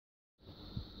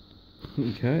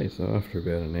Okay, so after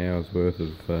about an hour's worth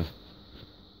of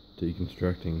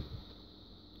deconstructing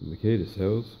the Makita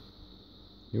cells,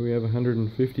 here we have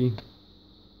 150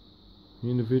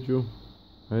 individual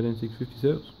 18650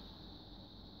 cells.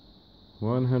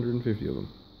 150 of them.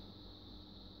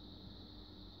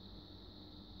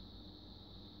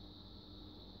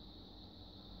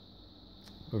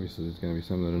 Obviously there's going to be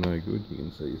some that are no good. You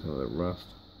can see some of that rust,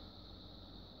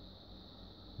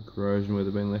 corrosion where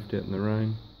they've been left out in the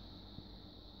rain.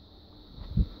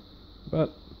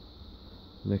 But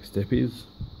next step is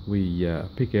we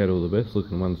pick out all the best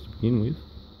looking ones to begin with,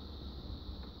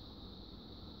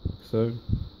 like so,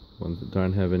 ones that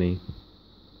don't have any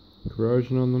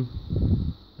corrosion on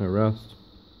them, no rust.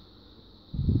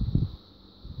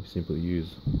 We simply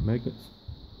use magnets,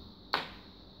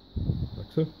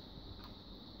 like so,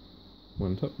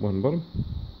 one top, one bottom.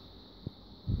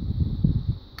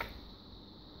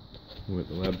 With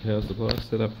the lab power supply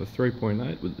set up for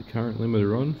 3.8 with the current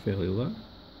limiter on fairly low,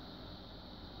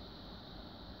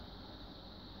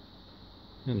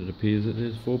 and it appears that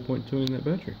there's 4.2 in that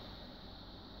battery.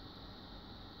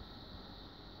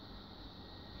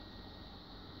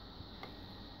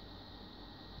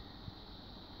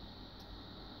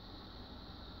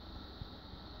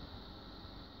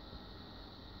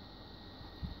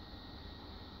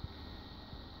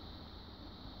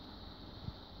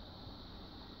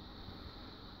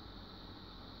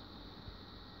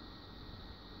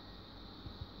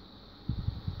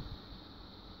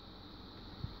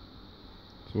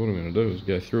 So what I'm going to do is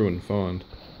go through and find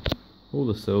all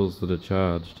the cells that are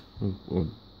charged, or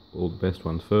all the best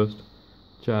ones first,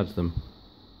 charge them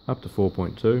up to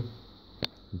 4.2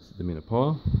 and set them in a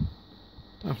pile.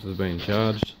 After they've been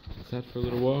charged, sat for a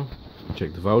little while,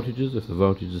 check the voltages. If the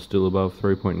voltage is still above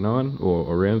 3.9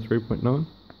 or around 3.9,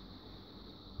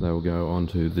 they will go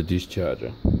onto the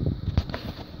discharger.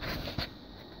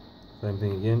 Same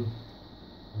thing again,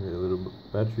 a little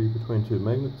battery between two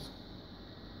magnets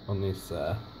on this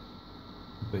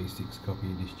B6 copy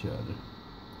discharger.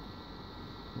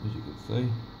 As you can see,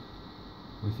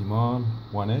 lithium-ion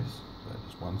 1S, so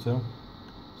just one cell.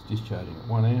 It's discharging at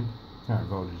 1 amp. Current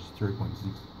voltage is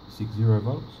 3.60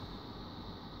 volts.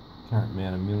 Current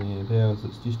amount of milliamp hours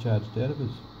that's discharged out of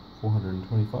is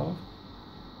 425.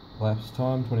 Elapsed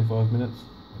time 25 minutes,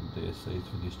 and DSCs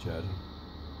for discharging.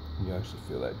 You can actually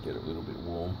feel that get a little bit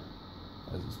warm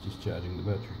as it's discharging the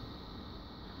battery.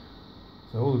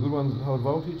 So all the good ones that hold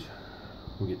voltage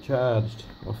will get charged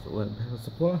off the lab power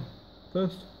supply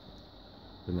first,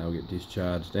 then they'll get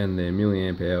discharged and their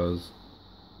milliamp hours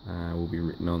will be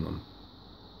written on them.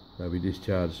 They'll be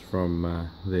discharged from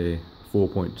their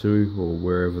 4.2 or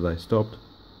wherever they stopped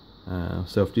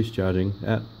self-discharging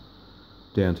at,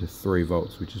 down to 3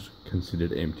 volts, which is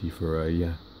considered empty for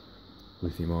a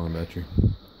lithium-ion battery.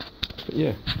 But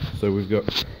yeah, so we've got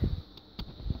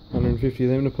 150 of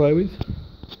them to play with.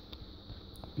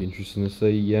 Be interesting to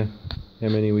see how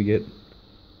many we get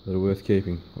that are worth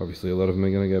keeping. Obviously a lot of them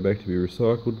are going to go back to be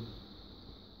recycled,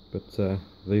 but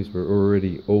these were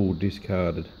already all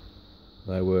discarded.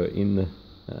 They were in the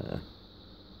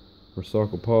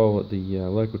recycle pile at the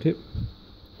local tip,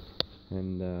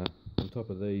 and on top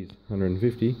of these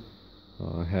 150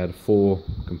 I had 4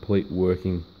 complete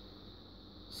working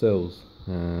cells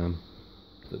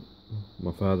that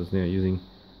my father's now using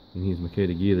in his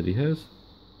Makita gear that he has.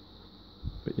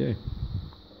 But yeah,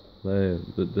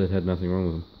 they had nothing wrong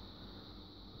with them.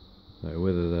 So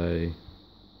whether they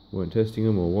weren't testing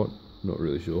them or what, not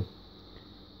really sure.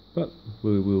 But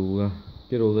we will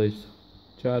get all these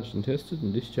charged and tested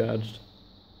and discharged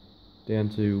down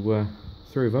to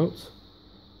 3 volts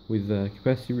with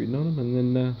capacity written on them,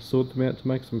 and then sort them out to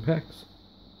make some packs.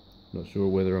 Not sure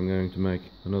whether I'm going to make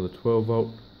another 12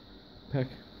 volt pack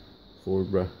for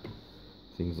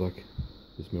things like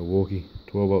this Milwaukee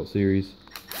 12 volt series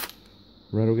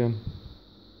rattle gun,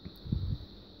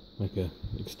 make a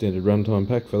extended runtime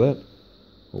pack for that,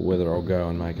 or whether I'll go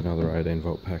and make another 18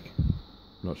 volt pack.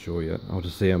 Not sure yet. I'll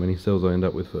just see how many cells I end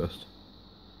up with first.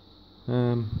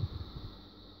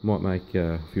 Might make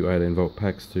a few 18 volt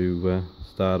packs to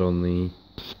start on the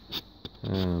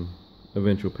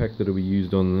eventual pack that will be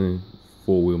used on the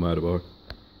 4-wheel motorbike.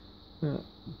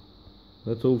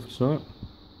 That's all for tonight.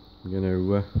 I'm going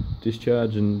to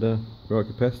discharge and write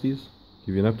capacities.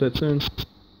 Give you an update soon.